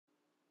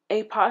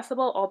A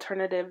possible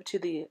alternative to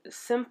the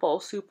simple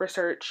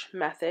SuperSearch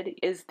method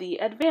is the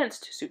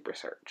Advanced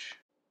SuperSearch.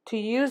 To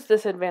use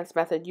this advanced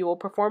method, you will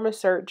perform a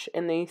search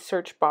in the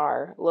search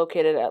bar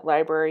located at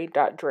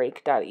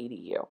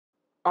library.drake.edu.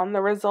 On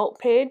the result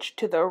page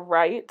to the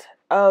right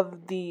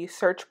of the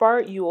search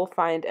bar, you will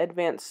find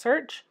Advanced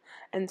Search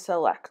and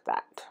select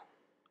that.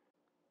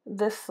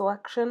 This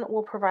selection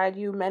will provide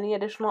you many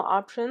additional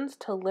options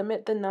to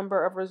limit the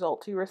number of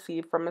results you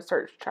receive from a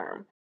search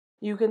term.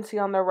 You can see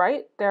on the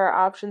right there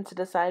are options to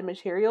decide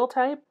material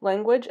type,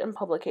 language, and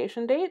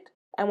publication date.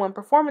 And when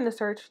performing the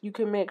search, you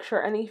can make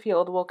sure any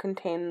field will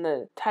contain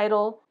the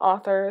title,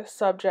 author,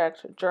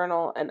 subject,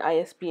 journal, and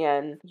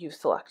ISBN you've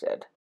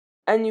selected.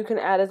 And you can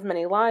add as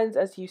many lines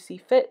as you see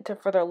fit to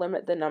further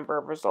limit the number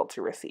of results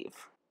you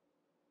receive.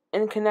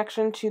 In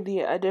connection to the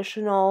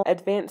additional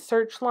advanced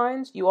search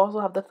lines, you also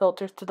have the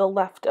filters to the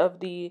left of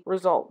the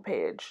result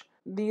page.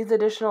 These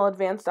additional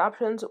advanced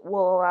options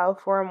will allow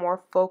for a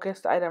more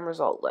focused item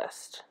result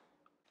list.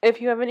 If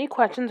you have any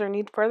questions or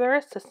need further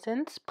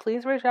assistance,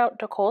 please reach out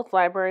to Cowles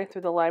Library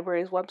through the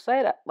library's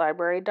website at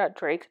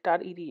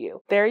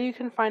library.drake.edu. There you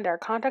can find our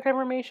contact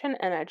information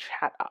and a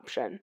chat option.